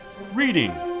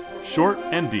Reading Short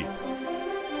and Deep.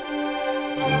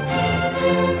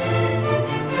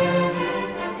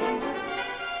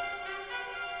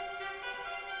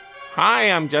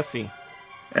 Hi, I'm Jesse.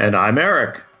 And I'm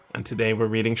Eric. And today we're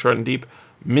reading Short and Deep,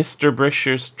 Mr.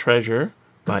 Brisher's Treasure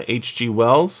by H.G.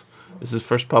 Wells. This is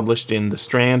first published in The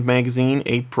Strand magazine,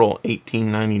 April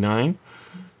 1899.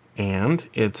 And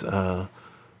it's a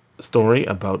story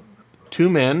about two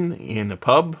men in a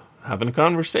pub having a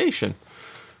conversation.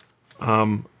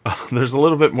 There's a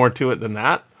little bit more to it than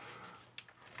that.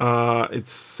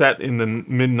 It's set in the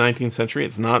mid-19th century.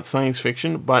 It's not science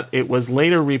fiction, but it was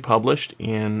later republished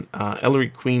in Ellery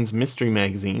Queen's Mystery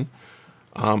magazine.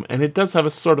 And it does have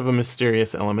a sort of a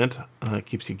mysterious element. It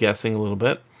keeps you guessing a little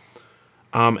bit.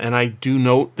 And I do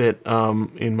note that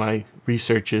in my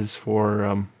researches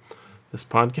for this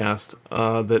podcast,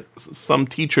 that some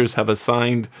teachers have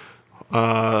assigned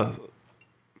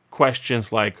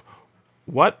questions like,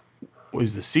 what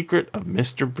was the secret of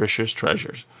Mr. Brisher's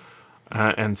treasures?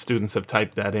 And students have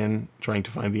typed that in, trying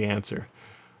to find the answer.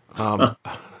 And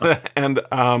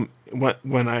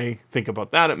when I think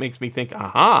about that, it makes me think,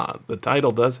 aha, the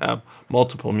title does have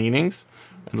multiple meanings,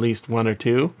 at least one or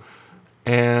two.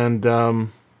 And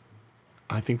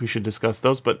I think we should discuss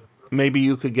those, but maybe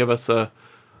you could give us a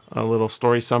little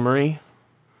story summary.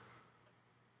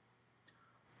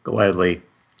 Gladly.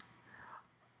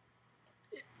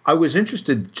 I was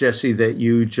interested, Jesse, that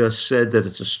you just said that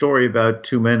it's a story about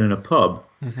two men in a pub.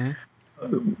 Mm-hmm.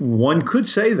 One could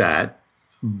say that,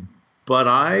 but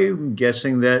I'm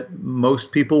guessing that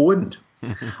most people wouldn't.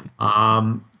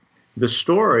 Um, the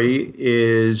story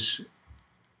is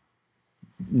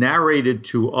narrated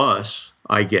to us,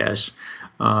 I guess,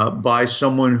 by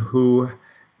someone who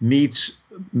meets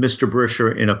Mr.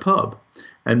 Brisher in a pub.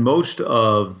 And most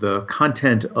of the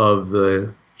content of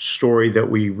the story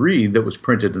that we read that was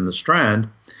printed in the Strand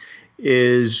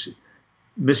is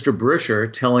Mr. Brisher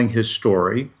telling his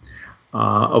story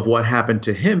of what happened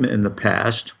to him in the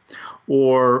past,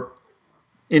 or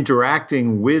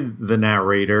interacting with the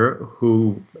narrator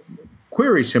who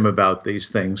queries him about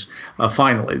these things.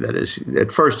 Finally, that is,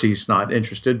 at first he's not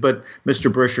interested, but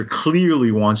Mr. Brisher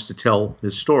clearly wants to tell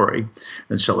his story.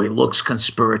 And so he looks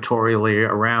conspiratorially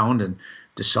around and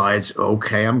decides,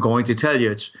 okay, I'm going to tell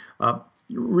you. It's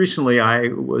recently I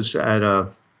was at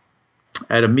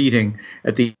a meeting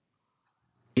at the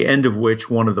end of which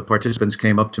one of the participants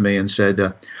came up to me and said,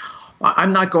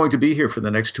 I'm not going to be here for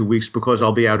the next 2 weeks because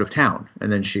I'll be out of town.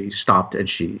 And then she stopped and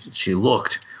she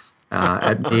looked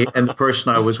at me and the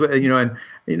person I was with,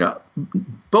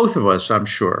 both of us, I'm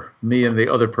sure, me and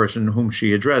the other person whom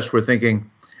she addressed, were thinking,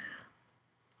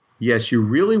 yes, you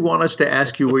really want us to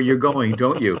ask you where you're going,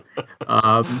 don't you?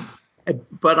 Um,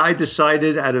 but I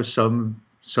decided out of some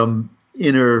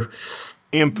inner,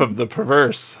 Imp of the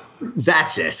perverse.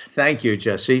 that's it. Thank you,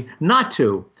 Jesse. Not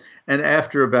to. And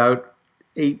after about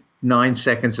 8, 9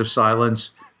 seconds of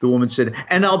silence, the woman said,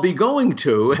 and I'll be going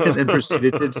to, and then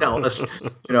proceeded to tell us,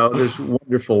 this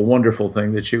wonderful, wonderful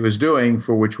thing that she was doing,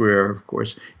 for which we're, of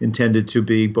course, intended to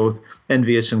be both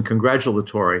envious and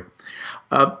congratulatory.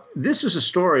 This is a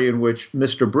story in which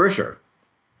Mr. Brisher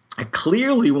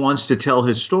clearly wants to tell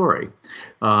his story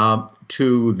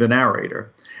to the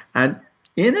narrator. And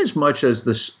inasmuch as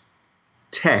this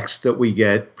text that we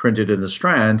get printed in the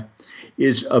Strand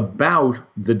is about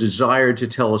the desire to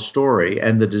tell a story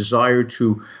and the desire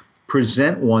to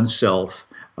present oneself,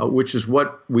 which is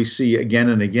what we see again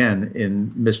and again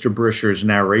in Mr. Brisher's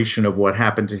narration of what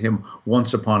happened to him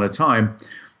once upon a time.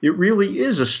 It really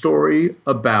is a story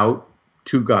about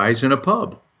two guys in a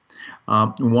pub.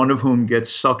 One of whom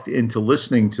gets sucked into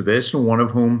listening to this, and one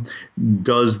of whom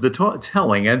does the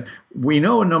telling. And we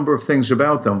know a number of things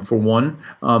about them. For one,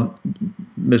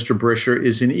 Mr. Brisher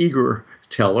is an eager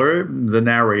teller. The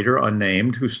narrator,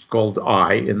 unnamed, who's called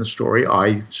I in the story,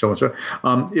 I so-and-so,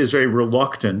 is a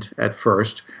reluctant, at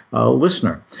first,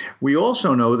 listener. We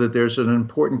also know that there's an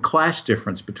important class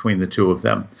difference between the two of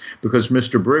them, because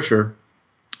Mr. Brisher,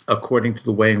 according to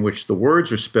the way in which the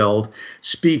words are spelled,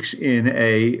 speaks in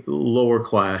a lower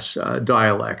class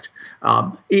dialect.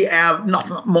 He have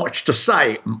nothing much to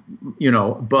say,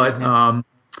 but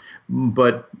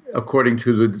but according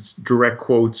to the direct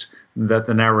quotes that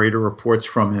the narrator reports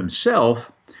from himself,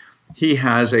 he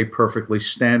has a perfectly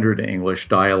standard English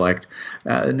dialect.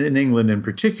 And in England in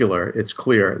particular, it's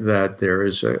clear that there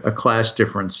is a class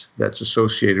difference that's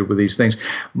associated with these things.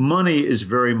 Money is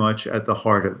very much at the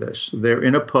heart of this. They're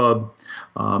in a pub.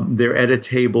 They're at a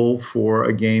table for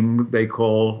a game they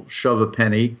call Shove a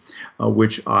Penny,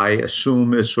 which I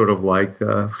assume is sort of like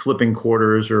flipping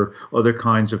quarters or other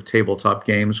kinds of tabletop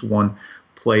games. I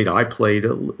played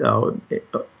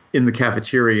in the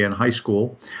cafeteria in high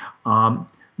school.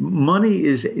 Money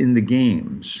is in the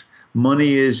games.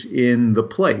 Money is in the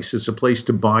place. It's a place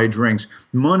to buy drinks.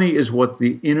 Money is what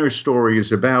the inner story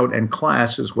is about, and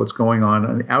class is what's going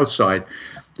on the outside.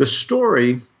 The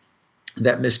story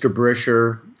that Mr.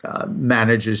 Brisher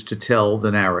manages to tell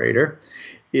the narrator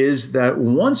is that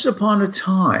once upon a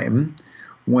time,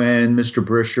 when Mr.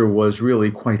 Brisher was really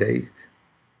quite a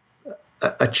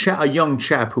young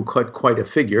chap who cut quite a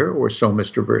figure, or so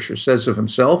Mr. Brisher says of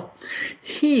himself,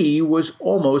 he was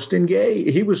almost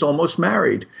engaged. He was almost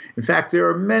married. In fact, there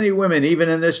are many women, even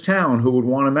in this town, who would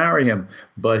want to marry him,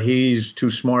 but he's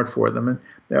too smart for them. And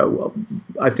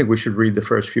I think we should read the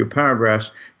first few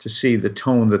paragraphs to see the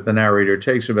tone that the narrator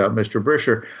takes about Mr.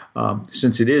 Brisher,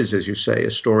 since it is, as you say, a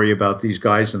story about these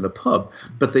guys in the pub.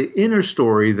 But the inner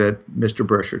story that Mr.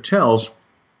 Brisher tells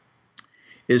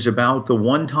is about the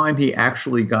one time he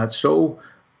actually got so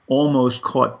almost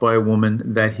caught by a woman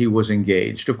that he was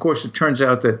engaged. Of course, it turns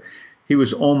out that he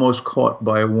was almost caught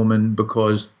by a woman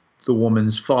because the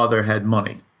woman's father had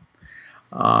money.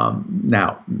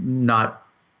 Now, not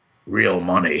real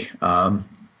money,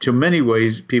 to many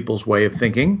ways, people's way of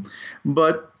thinking,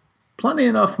 but plenty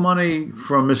enough money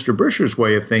from Mr. Brisher's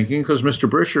way of thinking, because Mr.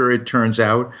 Brisher, it turns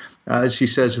out, as he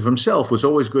says of himself, was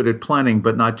always good at planning,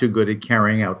 but not too good at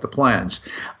carrying out the plans.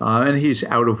 And he's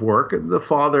out of work. The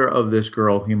father of this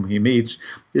girl whom he meets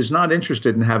is not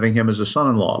interested in having him as a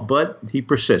son-in-law, but he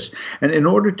persists. And in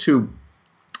order to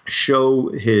show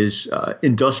his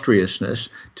industriousness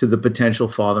to the potential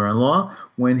father-in-law,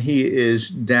 when he is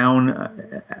down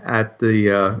at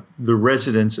the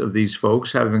residence of these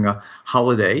folks having a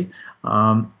holiday,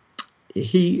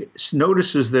 he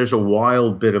notices there's a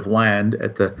wild bit of land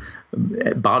at the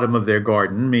bottom of their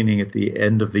garden, meaning at the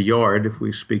end of the yard, if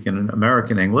we speak in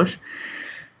American English.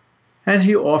 And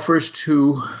he offers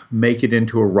to make it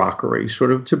into a rockery,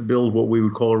 sort of to build what we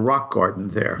would call a rock garden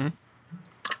there. Mm-hmm.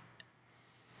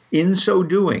 In so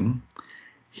doing,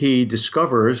 he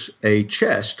discovers a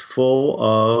chest full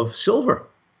of silver,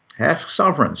 half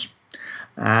sovereigns.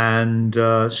 And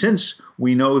since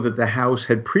we know that the house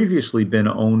had previously been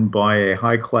owned by a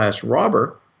high-class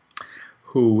robber,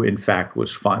 who in fact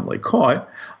was finally caught,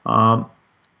 and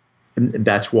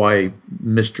that's why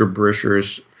Mr.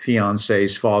 Brisher's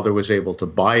fiance's father was able to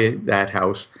buy that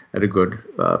house at a good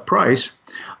price,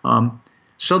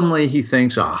 suddenly he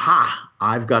thinks, aha,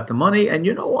 I've got the money, and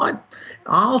you know what?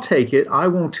 I'll take it. I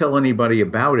won't tell anybody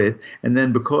about it. And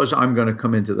then because I'm going to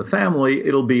come into the family,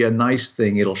 it'll be a nice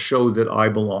thing. It'll show that I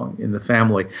belong in the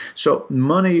family. So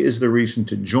money is the reason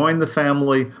to join the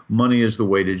family. Money is the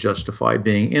way to justify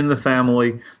being in the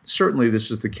family. Certainly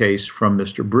this is the case from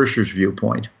Mr. Brisher's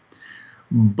viewpoint.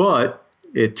 But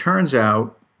it turns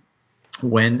out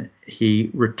when he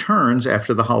returns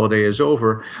after the holiday is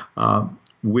over,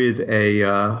 with a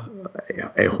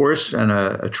horse and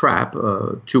a trap,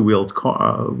 a two-wheeled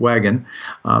wagon,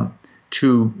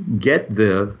 to get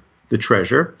the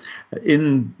treasure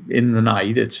in the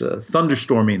night. It's a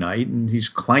thunderstormy night, and he's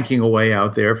clanking away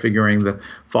out there, figuring the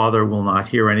father will not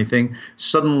hear anything.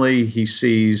 Suddenly, he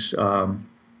sees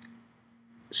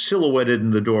silhouetted in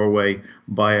the doorway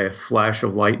by a flash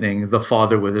of lightning, the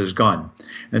father with his gun.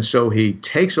 And so he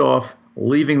takes off,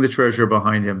 leaving the treasure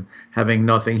behind him, having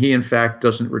nothing. He, in fact,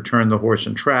 doesn't return the horse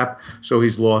and trap, so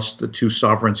he's lost the 2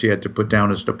 sovereigns he had to put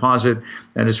down as deposit.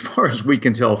 And as far as we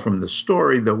can tell from the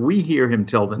story that we hear him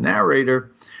tell the narrator,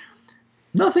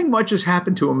 nothing much has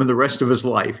happened to him in the rest of his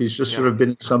life. He's just sort of been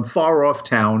in some far-off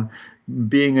town,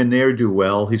 being a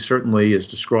ne'er-do-well. He certainly is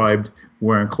described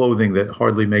wearing clothing that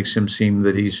hardly makes him seem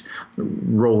that he's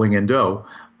rolling in dough.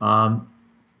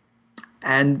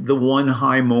 And the one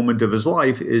high moment of his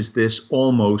life is this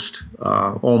almost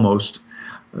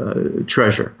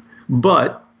treasure.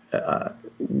 But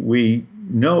we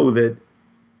know that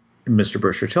Mr.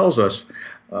 Brisher tells us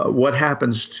what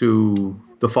happens to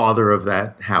the father of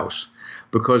that house,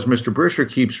 because Mr. Brisher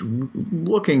keeps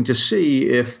looking to see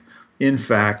if, in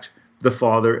fact, the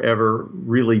father ever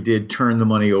really did turn the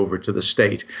money over to the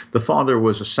state. The father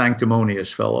was a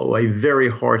sanctimonious fellow, a very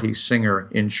hearty singer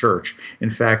in church.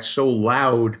 In fact, so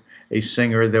loud a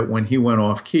singer that when he went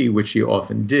off key, which he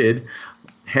often did,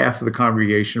 half of the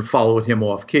congregation followed him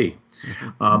off key,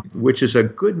 which is a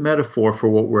good metaphor for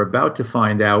what we're about to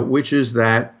find out, which is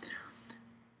that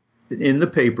in the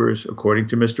papers, according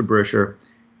to Mr. Brisher,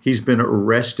 he's been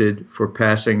arrested for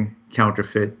passing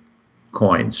counterfeit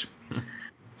coins.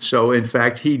 So, in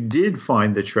fact, he did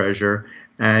find the treasure,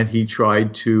 and he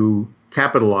tried to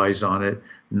capitalize on it,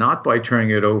 not by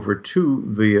turning it over to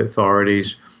the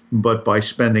authorities, but by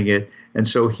spending it. And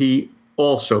so he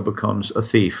also becomes a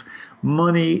thief.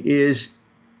 Money is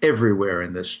everywhere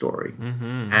in this story.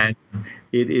 Mm-hmm. And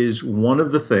it is one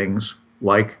of the things,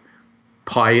 like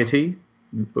piety,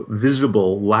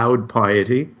 visible, loud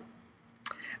piety,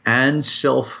 and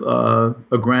self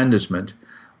aggrandizement,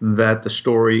 that the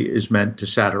story is meant to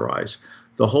satirize.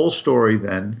 The whole story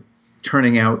then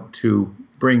turning out to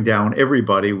bring down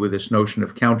everybody with this notion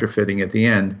of counterfeiting at the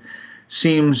end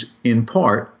seems in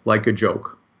part like a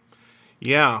joke.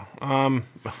 Yeah.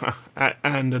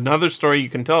 And another story you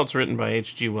can tell it's written by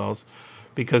H.G. Wells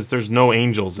because there's no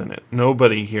angels in it.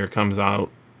 Nobody here comes out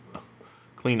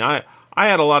clean. I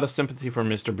had a lot of sympathy for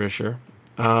Mr. Brisher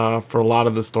for a lot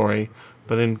of the story,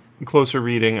 but in closer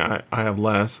reading, I have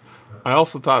less. I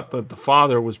also thought that the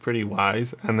father was pretty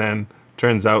wise, and then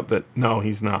turns out that no,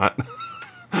 he's not.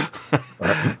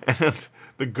 Right? And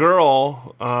the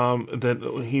girl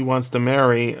that he wants to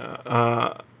marry,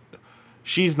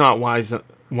 she's not wise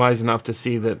enough to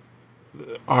see that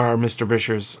our Mr.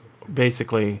 Brisher's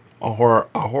basically a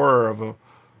horror of a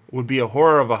would be a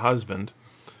horror of a husband,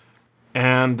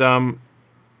 and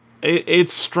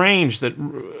it's strange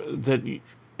that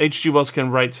H.G. Wells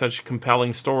can write such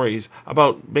compelling stories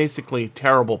about basically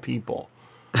terrible people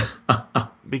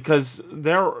because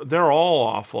they're all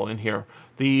awful in here.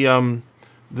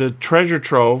 The treasure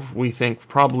trove we think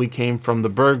probably came from the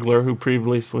burglar who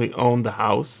previously owned the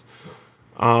house.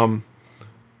 Um,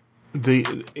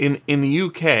 the in the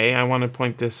UK, I want to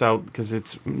point this out because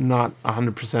it's not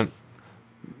 100%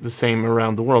 the same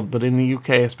around the world, but in the UK,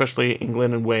 especially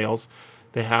England and Wales,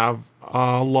 they have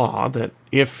a law that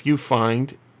if you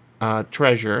find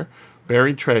treasure,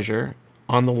 buried treasure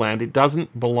on the land, it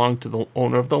doesn't belong to the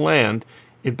owner of the land,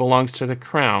 it belongs to the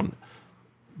crown.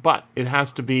 But it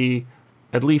has to be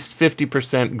at least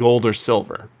 50% gold or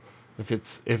silver. If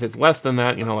it's less than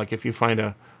that, like if you find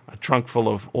a trunk full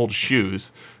of old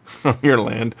shoes on your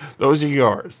land, those are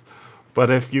yours. But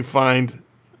if you find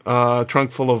a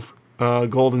trunk full of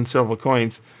gold and silver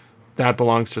coins, that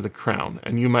belongs to the crown.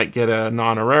 And you might get an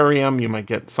honorarium, you might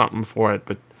get something for it,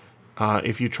 but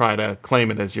if you try to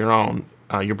claim it as your own,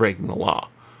 you're breaking the law,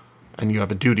 and you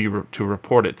have a duty to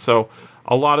report it. So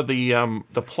a lot of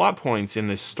the plot points in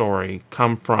this story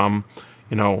come from,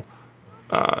 you know,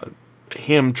 uh,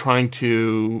 him trying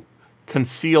to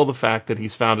conceal the fact that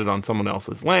he's found it on someone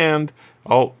else's land.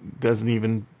 Oh, doesn't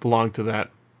even belong to that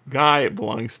guy. It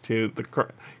belongs to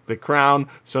the crown.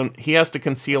 So he has to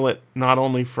conceal it not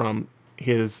only from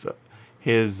his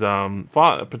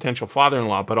potential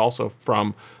father-in-law, but also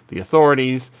from the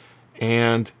authorities.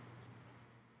 And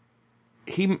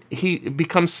he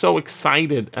becomes so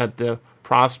excited at the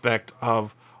prospect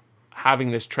of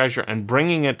having this treasure and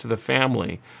bringing it to the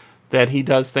family that he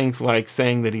does things like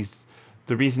saying that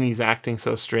the reason he's acting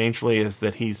so strangely is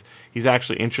that he's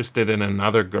actually interested in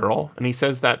another girl, and he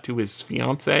says that to his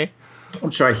fiance.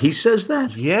 I'm sorry, he says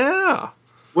that? Yeah,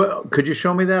 Well, could you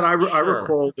show me that? I sure.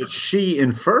 recall that she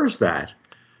infers that.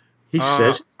 He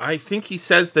says, I think he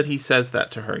says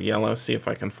that to her. Yeah, let's see if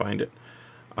I can find it.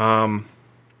 Um,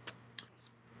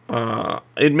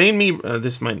 it made me.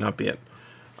 This might not be it.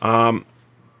 Um,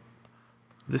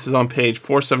 this is on page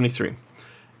 473.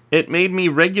 It made me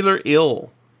regular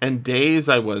ill, and days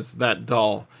I was that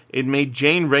dull. It made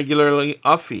Jane regularly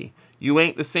uffy. You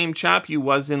ain't the same chap you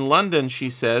was in London,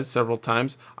 she says several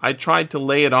times. I tried to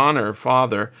lay it on her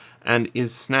father and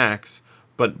his snacks,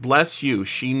 but bless you,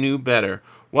 she knew better.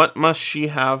 What must she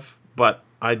have but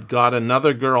I'd got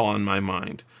another girl on my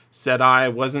mind? Said I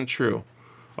wasn't true.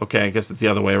 Okay, I guess it's the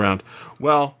other way around.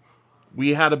 Well,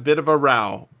 we had a bit of a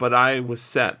row, but I was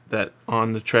set that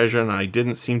on the treasure and I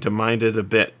didn't seem to mind it a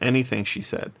bit, anything she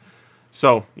said.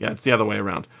 So, yeah, it's the other way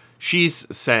around. She's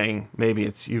saying maybe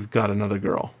it's you've got another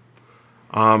girl.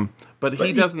 But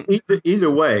he but doesn't.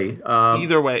 either way,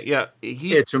 Either way, yeah,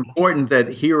 he it's important that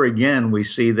here again we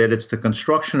see that it's the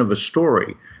construction of a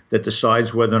story that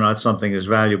decides whether or not something is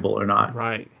valuable or not.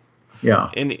 right.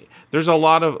 Yeah. And there's a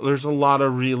lot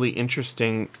of really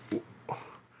interesting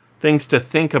things to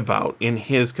think about in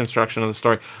his construction of the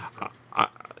story. I,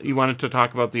 you wanted to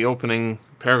talk about the opening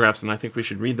paragraphs, and I think we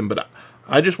should read them, but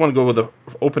I just want to go with the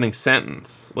opening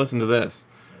sentence. Listen to this.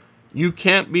 You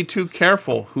can't be too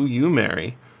careful who you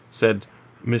marry, said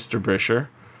Mr. Brisher,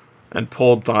 and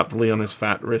pulled thoughtfully on his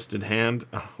fat-wristed hand,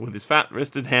 with his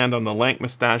fat-wristed hand on the lank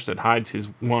mustache that hides his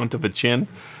want of a chin.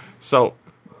 So,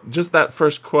 just that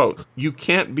first quote, you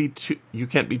can't be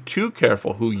too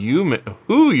careful who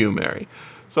you marry.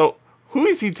 So, who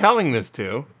is he telling this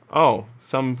to? Oh,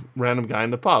 some random guy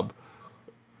in the pub.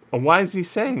 Why is he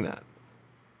saying that?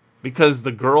 Because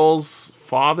the girls'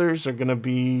 fathers are going to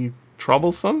be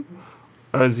troublesome?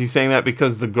 Or is he saying that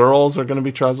because the girls are going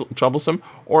to be troublesome?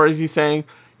 Or is he saying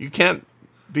you can't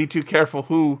be too careful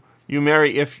who you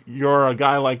marry if you're a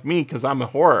guy like me, because I'm a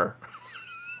horror.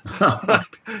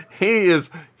 He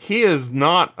is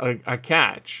not a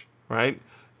catch, right?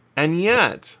 And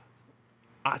yet,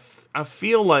 I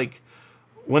feel like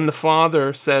when the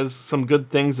father says some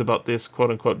good things about this quote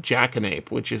unquote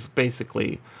jackanape, which is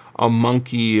basically a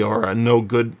monkey or a no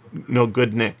good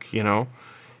Nick,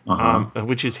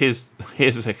 which is his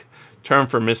term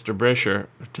for Mr. Brisher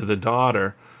to the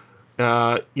daughter.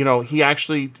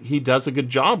 He does a good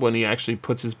job when he actually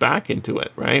puts his back into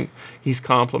it, right? He's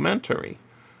complimentary.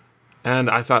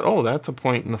 And I thought, oh, that's a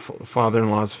point in the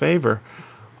father-in-law's favor.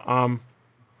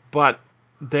 But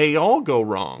they all go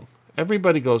wrong.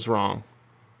 Everybody goes wrong.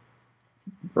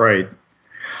 Right.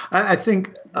 I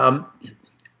think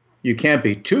you can't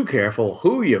be too careful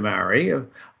who you marry,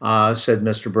 said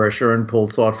Mr. Brisher, and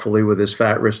pulled thoughtfully with his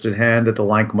fat-wristed hand at the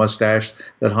lank mustache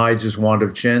that hides his want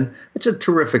of chin. It's a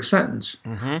terrific sentence.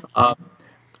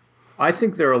 I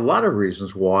think there are a lot of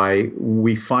reasons why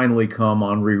we finally come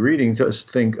on rereading to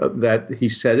think that he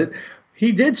said it.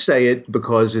 He did say it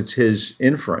because it's his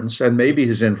inference, and maybe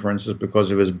his inference is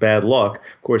because of his bad luck.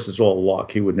 Of course, it's all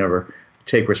luck. He would never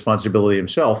take responsibility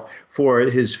himself for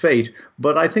his fate.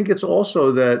 But I think it's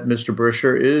also that Mr.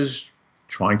 Brisher is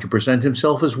trying to present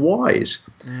himself as wise.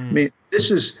 I mean,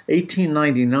 this is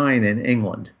 1899 in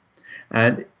England,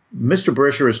 and Mr.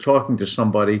 Brisher is talking to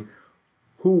somebody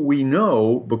who we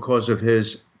know, because of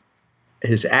his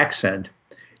accent,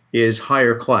 is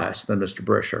higher class than Mr.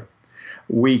 Brisher.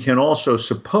 We can also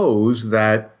suppose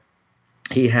that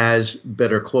he has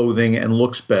better clothing and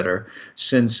looks better,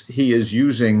 since he is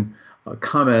using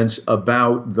comments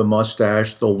about the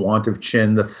mustache, the want of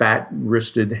chin, the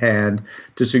fat-wristed hand,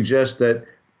 to suggest that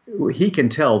he can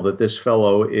tell that this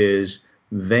fellow is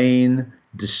vain,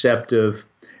 deceptive,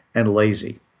 and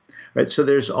lazy. Right, so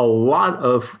there's a lot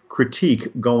of critique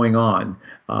going on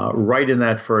right in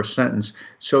that first sentence.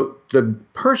 So the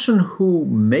person who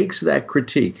makes that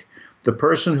critique, the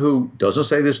person who doesn't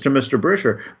say this to Mr.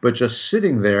 Brisher, but just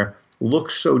sitting there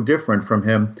looks so different from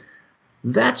him,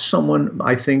 that's someone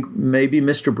I think maybe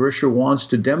Mr. Brisher wants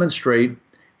to demonstrate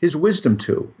his wisdom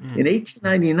to. In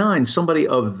 1899, somebody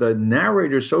of the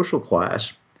narrator's social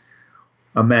class,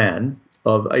 a man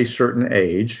of a certain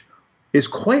age, is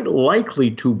quite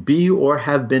likely to be or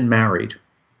have been married.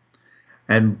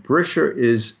 And Brisher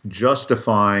is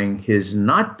justifying his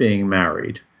not being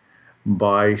married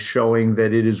by showing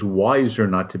that it is wiser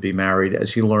not to be married,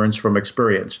 as he learns from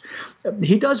experience.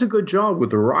 He does a good job with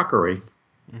the rockery.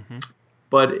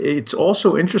 But it's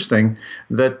also interesting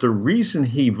that the reason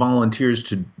he volunteers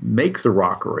to make the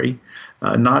rockery,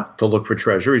 not to look for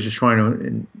treasure, he's just trying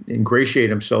to ingratiate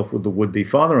himself with the would-be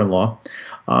father-in-law,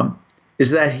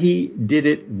 is that he did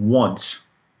it once.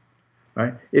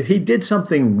 Right? If he did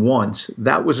something once,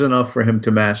 that was enough for him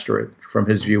to master it from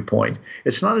his viewpoint.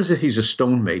 It's not as if he's a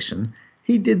stonemason.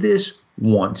 He did this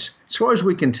once. As far as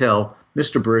we can tell,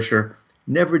 Mr. Brisher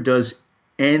never does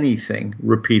anything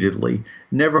repeatedly,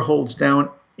 never holds down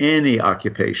any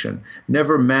occupation,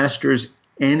 never masters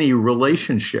any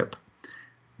relationship,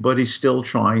 but he's still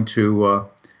trying to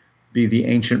be the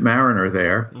ancient mariner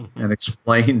there and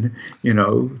explain,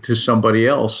 to somebody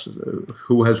else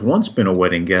who has once been a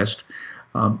wedding guest,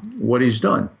 what he's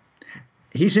done.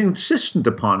 He's insistent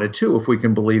upon it, too, if we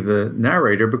can believe the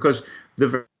narrator, because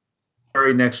the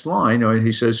very next line,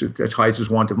 he says it hides his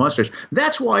want of mustache.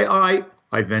 That's why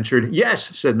I ventured.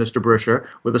 Yes, said Mr. Brisher,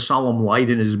 with a solemn light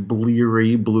in his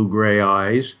bleary blue-gray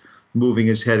eyes, moving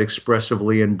his head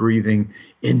expressively and breathing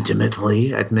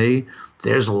intimately at me.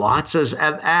 There's lots as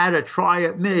have had a try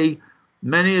at me,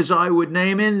 many as I would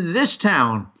name in this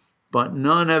town, but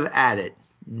none have at it.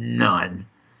 None.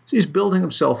 So he's building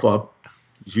himself up.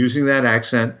 He's using that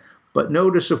accent. But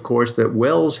notice, of course, that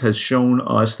Wells has shown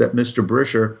us that Mr.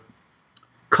 Brisher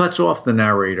cuts off the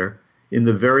narrator in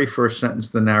the very first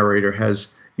sentence the narrator has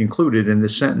included in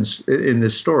this sentence, in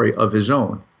this story of his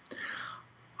own.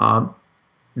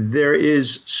 There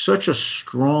is such a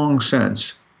strong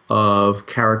sense of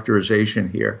characterization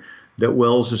here that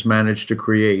Wells has managed to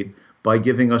create by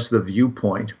giving us the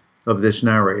viewpoint of this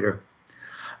narrator.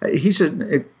 He's an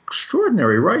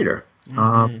extraordinary writer.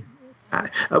 One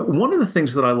of the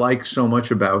things that I like so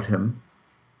much about him,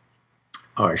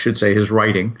 or I should say his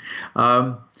writing,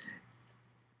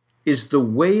 is the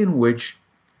way in which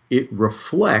it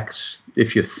reflects,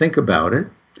 if you think about it,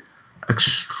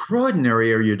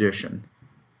 extraordinary erudition.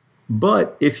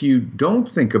 But if you don't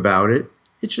think about it,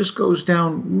 it just goes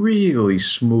down really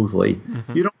smoothly.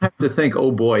 You don't have to think,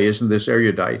 oh boy, isn't this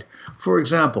erudite? For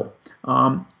example,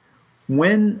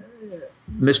 when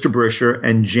Mr. Brisher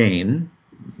and Jane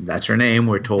That's her name,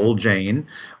 we're told, Jane,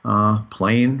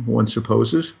 plain, one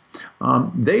supposes.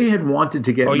 They had wanted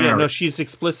to get Oh yeah, no, married. she's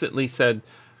explicitly said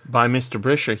by Mr.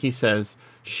 Brisher. He says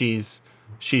she's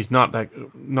not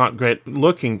great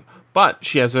looking, but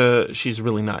she's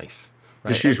really nice,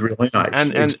 right? She's really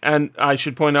nice. And I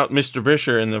should point out Mr.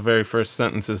 Brisher in the very first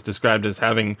sentence is described as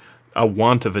having a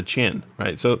want of a chin,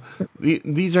 right? So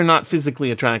these are not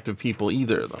physically attractive people,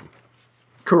 either of them.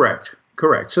 Correct,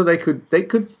 correct. So they could,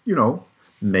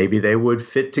 maybe they would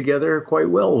fit together quite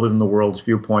well in the world's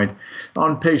viewpoint.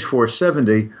 On page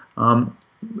 470, on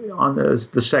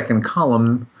the second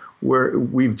column, where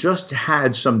we've just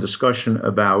had some discussion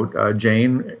about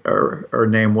Jane, her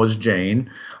name was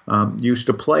Jane, used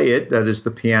to play it, that is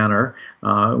the piano,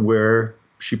 where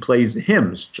she plays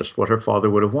hymns, just what her father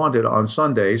would have wanted on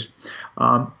Sundays.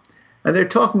 And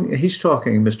he's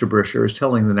talking, Mr. Brisher is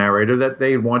telling the narrator that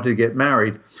they wanted to get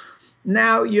married.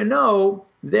 Now,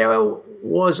 there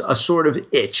was a sort of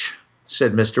itch,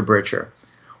 said Mr. Brisher.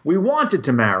 We wanted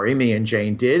to marry, me and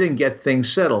Jane did, and get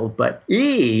things settled, but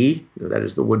that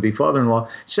is the would-be father-in-law,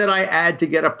 said I had to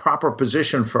get a proper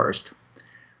position first.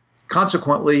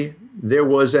 Consequently, there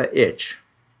was an itch.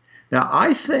 Now,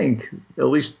 I think, at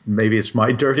least maybe it's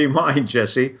my dirty mind,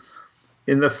 Jesse,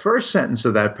 in the first sentence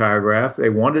of that paragraph, they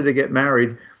wanted to get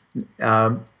married.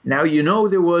 Now,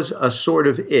 there was a sort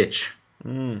of itch.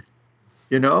 Mm.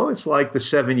 It's like the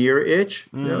 7-year itch,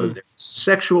 Mm.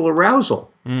 sexual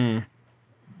arousal. Mm.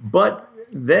 But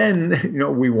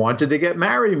then, we wanted to get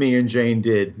married, me and Jane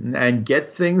did, and get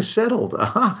things settled.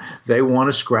 They want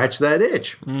to scratch that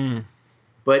itch. Mm.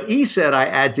 But he said I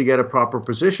had to get a proper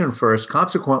position first.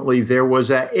 Consequently, there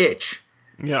was a itch,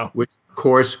 Yeah. which, of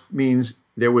course, means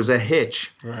there was a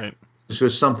hitch. Right. This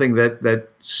was something that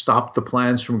stopped the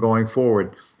plans from going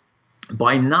forward.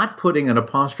 By not putting an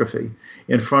apostrophe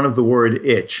in front of the word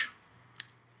itch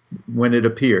when it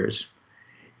appears,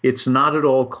 it's not at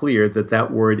all clear that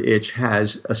that word itch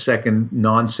has a second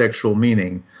non-sexual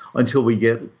meaning until we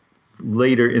get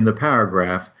later in the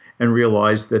paragraph and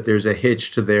realize that there's a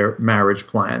hitch to their marriage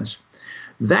plans.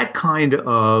 That kind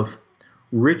of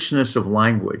richness of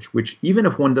language, which even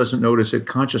if one doesn't notice it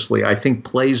consciously, I think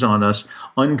plays on us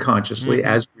unconsciously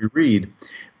as we read,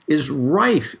 is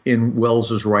rife in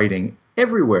Wells's writing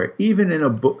everywhere, even in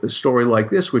a story like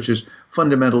this, which is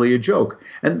fundamentally a joke.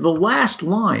 And the last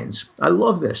lines, I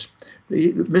love this.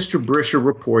 Mr. Brisher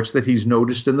reports that he's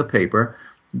noticed in the paper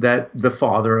that the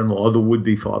father-in-law, the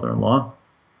would-be father-in-law,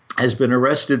 has been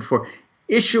arrested for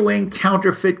issuing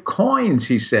counterfeit coins,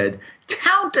 he said.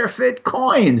 Counterfeit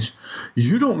coins.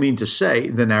 You don't mean to say,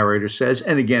 the narrator says,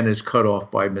 and again is cut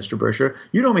off by Mr. Brisher,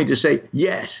 you don't mean to say,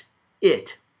 yes,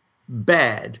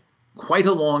 bad. Quite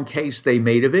a long case they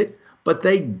made of it, but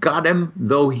they got him,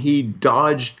 though he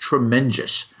dodged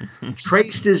tremendous.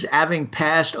 Traced as having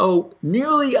passed,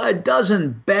 nearly a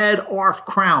dozen bad orf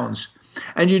crowns.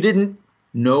 And you didn't,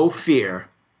 no fear.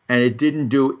 And it didn't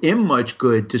do him much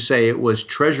good to say it was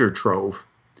treasure trove.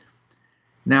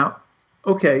 Now,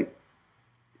 okay,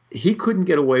 he couldn't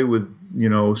get away with,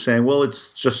 saying, well, it's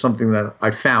just something that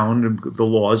I found in the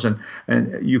laws, and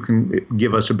you can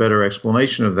give us a better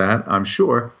explanation of that, I'm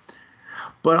sure.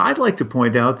 But I'd like to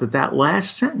point out that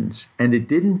last sentence, and it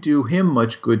didn't do him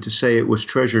much good to say it was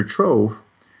treasure trove,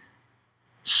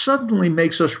 suddenly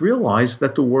makes us realize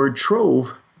that the word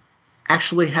trove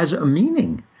actually has a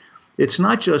meaning. It's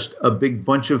not just a big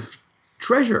bunch of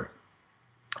treasure.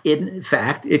 In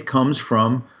fact, it comes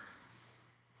from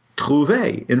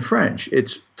trouver in French.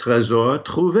 It's trésor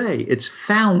trouvé. It's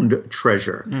found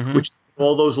treasure, which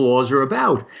all those laws are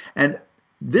about. And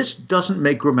this doesn't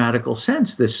make grammatical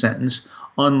sense, this sentence,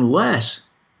 unless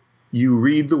you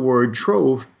read the word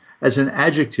trove as an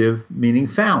adjective meaning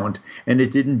found. And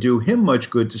it didn't do him much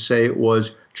good to say it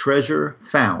was treasure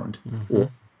found, or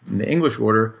in the English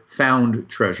order, found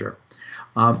treasure.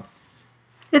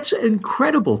 It's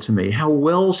incredible to me how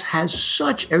Wells has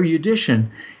such erudition,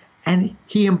 and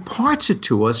he imparts it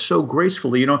to us so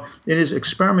gracefully. In his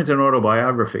Experiment in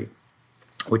Autobiography,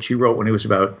 which he wrote when he was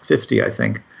about 50, I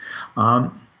think,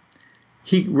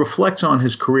 he reflects on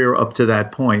his career up to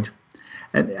that point.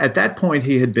 And at that point,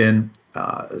 he had been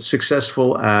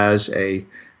successful as a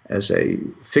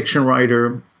fiction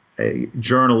writer, a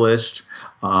journalist,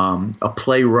 a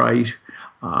playwright.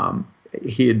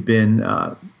 He had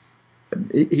been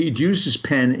he'd used his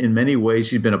pen in many ways.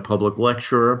 He'd been a public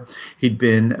lecturer. He'd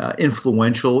been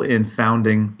influential in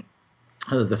founding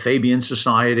the Fabian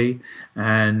Society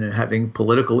and having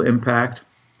political impact.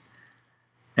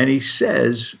 And he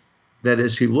says that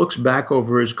as he looks back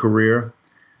over his career,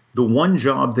 the one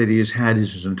job that he has had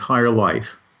his entire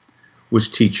life was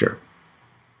teacher.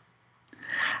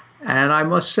 And I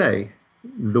must say,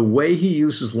 the way he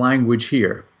uses language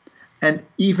here, and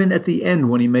even at the end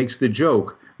when he makes the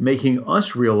joke, making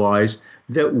us realize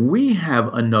that we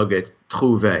have a nugget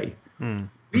trouvé. Hmm.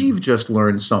 We've just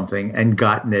learned something and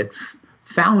gotten it,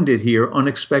 found it here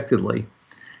unexpectedly.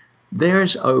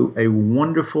 There's a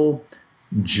wonderful,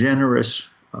 generous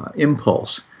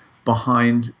impulse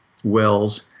behind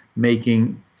Wells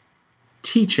making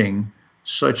teaching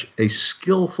such a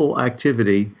skillful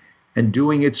activity and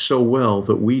doing it so well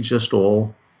that we just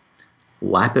all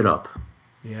lap it up.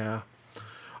 Yeah.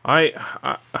 I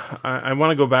I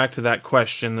want to go back to that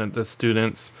question that the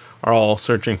students are all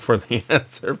searching for the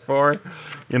answer for.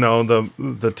 You know,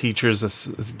 the teachers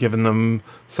is giving them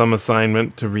some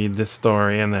assignment to read this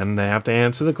story, and then they have to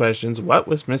answer the questions. What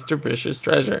was Mr. Bish's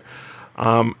treasure?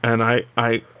 And I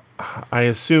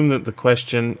assume that the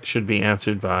question should be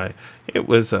answered by it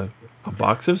was a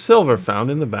box of silver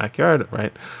found in the backyard,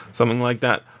 right? Something like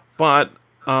that. But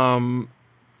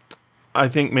I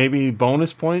think maybe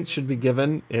bonus points should be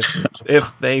given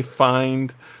if they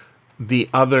find the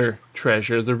other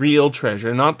treasure, the real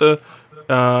treasure, not the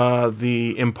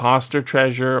imposter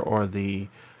treasure or the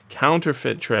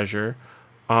counterfeit treasure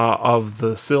of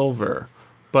the silver,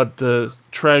 but the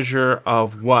treasure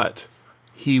of what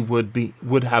he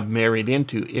would have married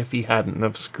into if he hadn't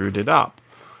have screwed it up.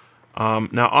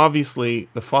 Now, obviously,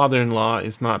 the father-in-law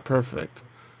is not perfect,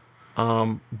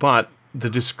 but the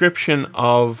description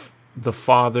of the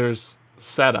father's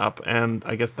setup and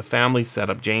I guess the family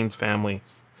setup, Jane's family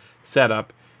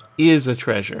setup, is a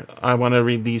treasure. I want to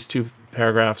read these two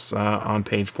paragraphs on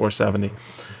page 470.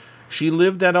 She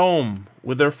lived at home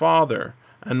with her father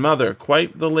and mother,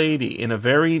 quite the lady, in a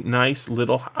very nice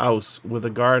little house with a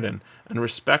garden, and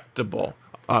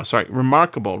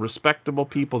remarkable, respectable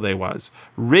people they was.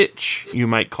 Rich, you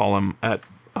might call them at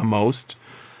a most.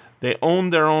 They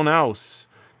owned their own house,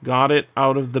 got it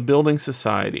out of the building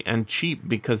society, and cheap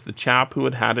because the chap who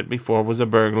had had it before was a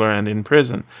burglar and in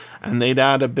prison. And they'd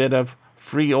had a bit of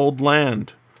freehold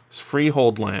land,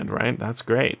 right? That's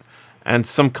great. And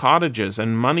some cottages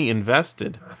and money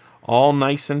invested, all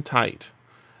nice and tight.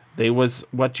 They was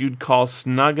what you'd call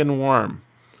snug and warm.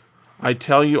 I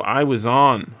tell you, I was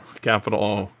on, capital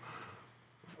O.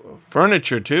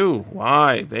 Furniture, too.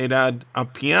 Why, they'd had a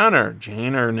piano.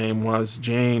 Jane, her name was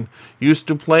Jane, used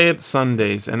to play it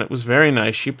Sundays, and it was very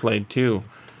nice. She played, too.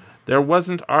 There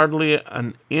wasn't hardly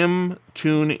an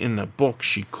tune in the book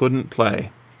she couldn't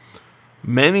play.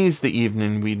 Many's the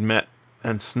evening we'd met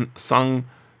and sung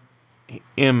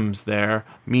hymns there,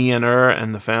 me and her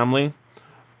and the family.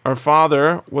 Her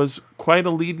father was quite a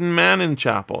leading man in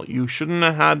chapel. You shouldn't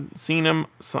have had seen him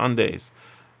Sundays.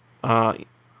 Uh,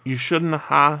 you shouldn't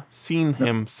ha seen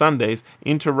him Sundays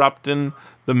interrupting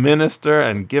the minister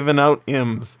and giving out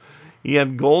hymns. He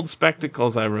had gold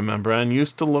spectacles, I remember, and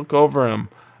used to look over 'em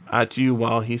at you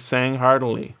while he sang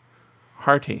hearty.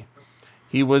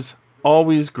 He was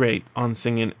always great on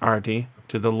singing hearty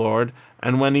to the Lord,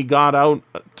 and when he got out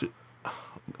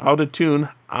of tune,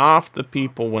 half the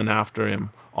people went after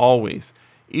him, always.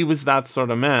 He was that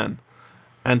sort of man.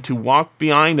 And to walk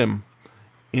behind him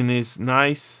in his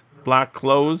nice black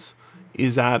clothes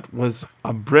was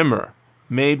a brimmer,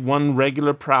 made one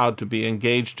regular proud to be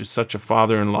engaged to such a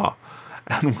father-in-law.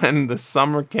 And when the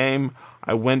summer came,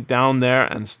 I went down there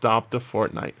and stopped a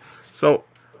fortnight. So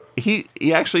he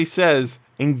actually says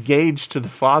engaged to the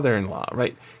father-in-law,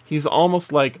 right? He's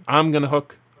almost like I'm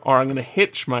gonna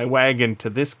hitch my wagon to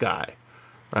this guy,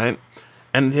 right?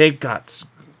 And they've got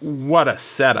what a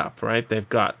setup, right? They've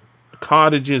got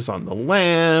cottages on the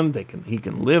land. He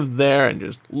can live there and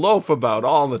just loaf about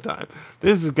all the time.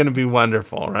 This is going to be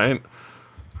wonderful, right?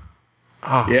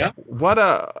 Ah, Yeah.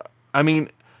 I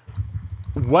mean,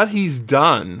 what he's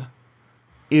done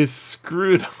is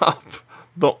screwed up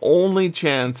the only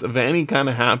chance of any kind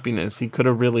of happiness he could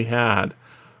have really had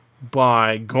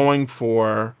by going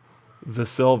for the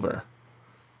silver.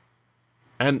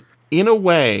 And in a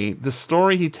way, the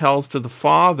story he tells to the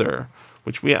father,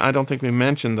 which I don't think we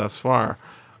mentioned thus far,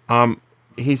 um,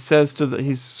 he says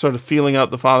he's sort of feeling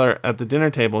out the father at the dinner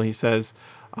table. He says,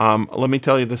 let me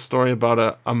tell you this story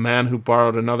about a man who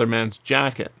borrowed another man's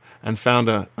jacket and found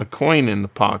a coin in the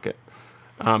pocket.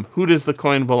 Who does the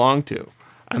coin belong to?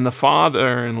 And the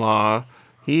father-in-law,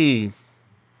 he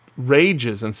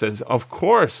rages and says, of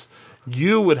course,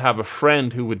 you would have a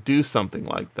friend who would do something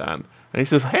like that. And he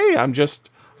says, hey, I'm just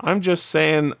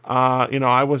saying,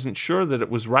 I wasn't sure that it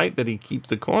was right that he keep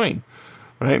the coin,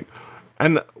 right?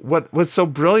 And what's so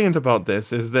brilliant about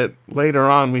this is that later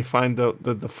on we find out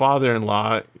that the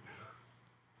father-in-law,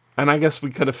 and I guess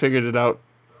we could have figured it out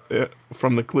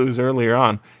from the clues earlier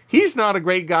on, he's not a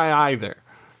great guy either,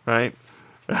 right?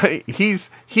 He's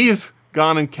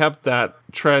gone and kept that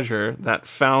treasure, that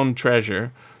found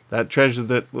treasure, that treasure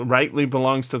that rightly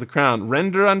belongs to the crown.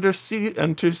 Render unto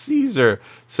Caesar,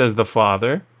 says the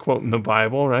father, quoting the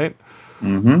Bible, right?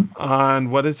 Mm-hmm.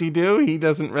 And what does he do? He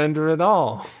doesn't render at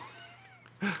all.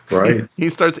 Right. He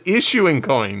starts issuing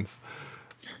coins.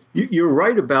 You're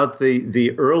right about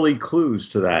the early clues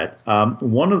to that.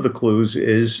 One of the clues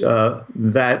is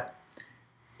that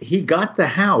he got the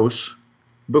house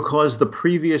because the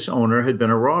previous owner had been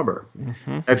a robber.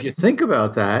 Mm-hmm. If you think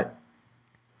about that,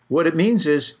 what it means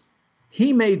is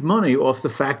he made money off the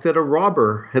fact that a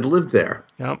robber had lived there.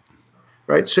 Yep.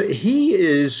 Right. So he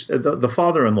is the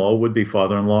father-in-law, would-be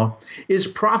father-in-law, is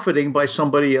profiting by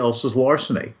somebody else's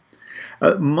larceny.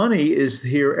 Money is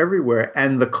here everywhere.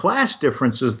 And the class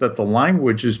differences that the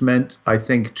language is meant, I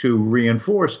think, to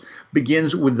reinforce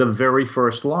begins with the very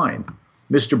first line.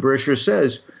 Mr. Brisher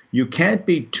says, you can't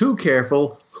be too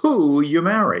careful who you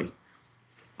marry.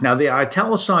 Now, the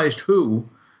italicized who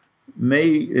may,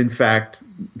 in fact,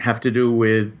 have to do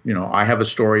with, I have a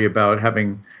story about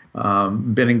having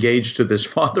been engaged to this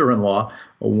father-in-law,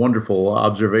 a wonderful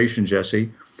observation,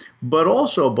 Jesse, but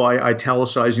also by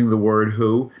italicizing the word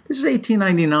who. This is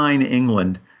 1899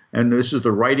 England, and this is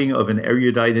the writing of an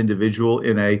erudite individual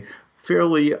in a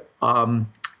fairly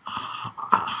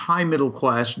high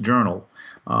middle-class journal,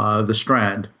 The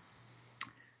Strand.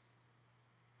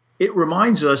 It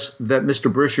reminds us that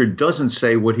Mr. Brisher doesn't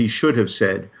say what he should have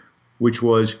said, which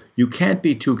was, you can't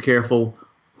be too careful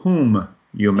whom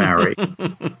you marry.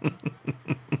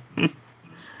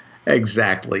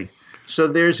 Exactly. So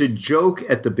there's a joke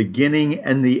at the beginning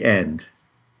and the end.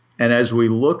 And as we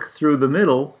look through the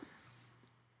middle,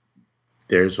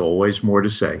 there's always more to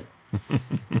say.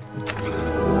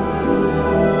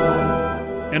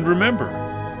 And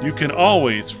remember, you can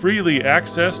always freely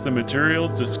access the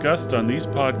materials discussed on these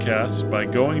podcasts by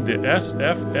going to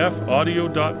sffaudio.com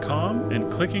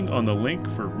and clicking on the link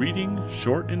for Reading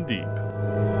Short and Deep.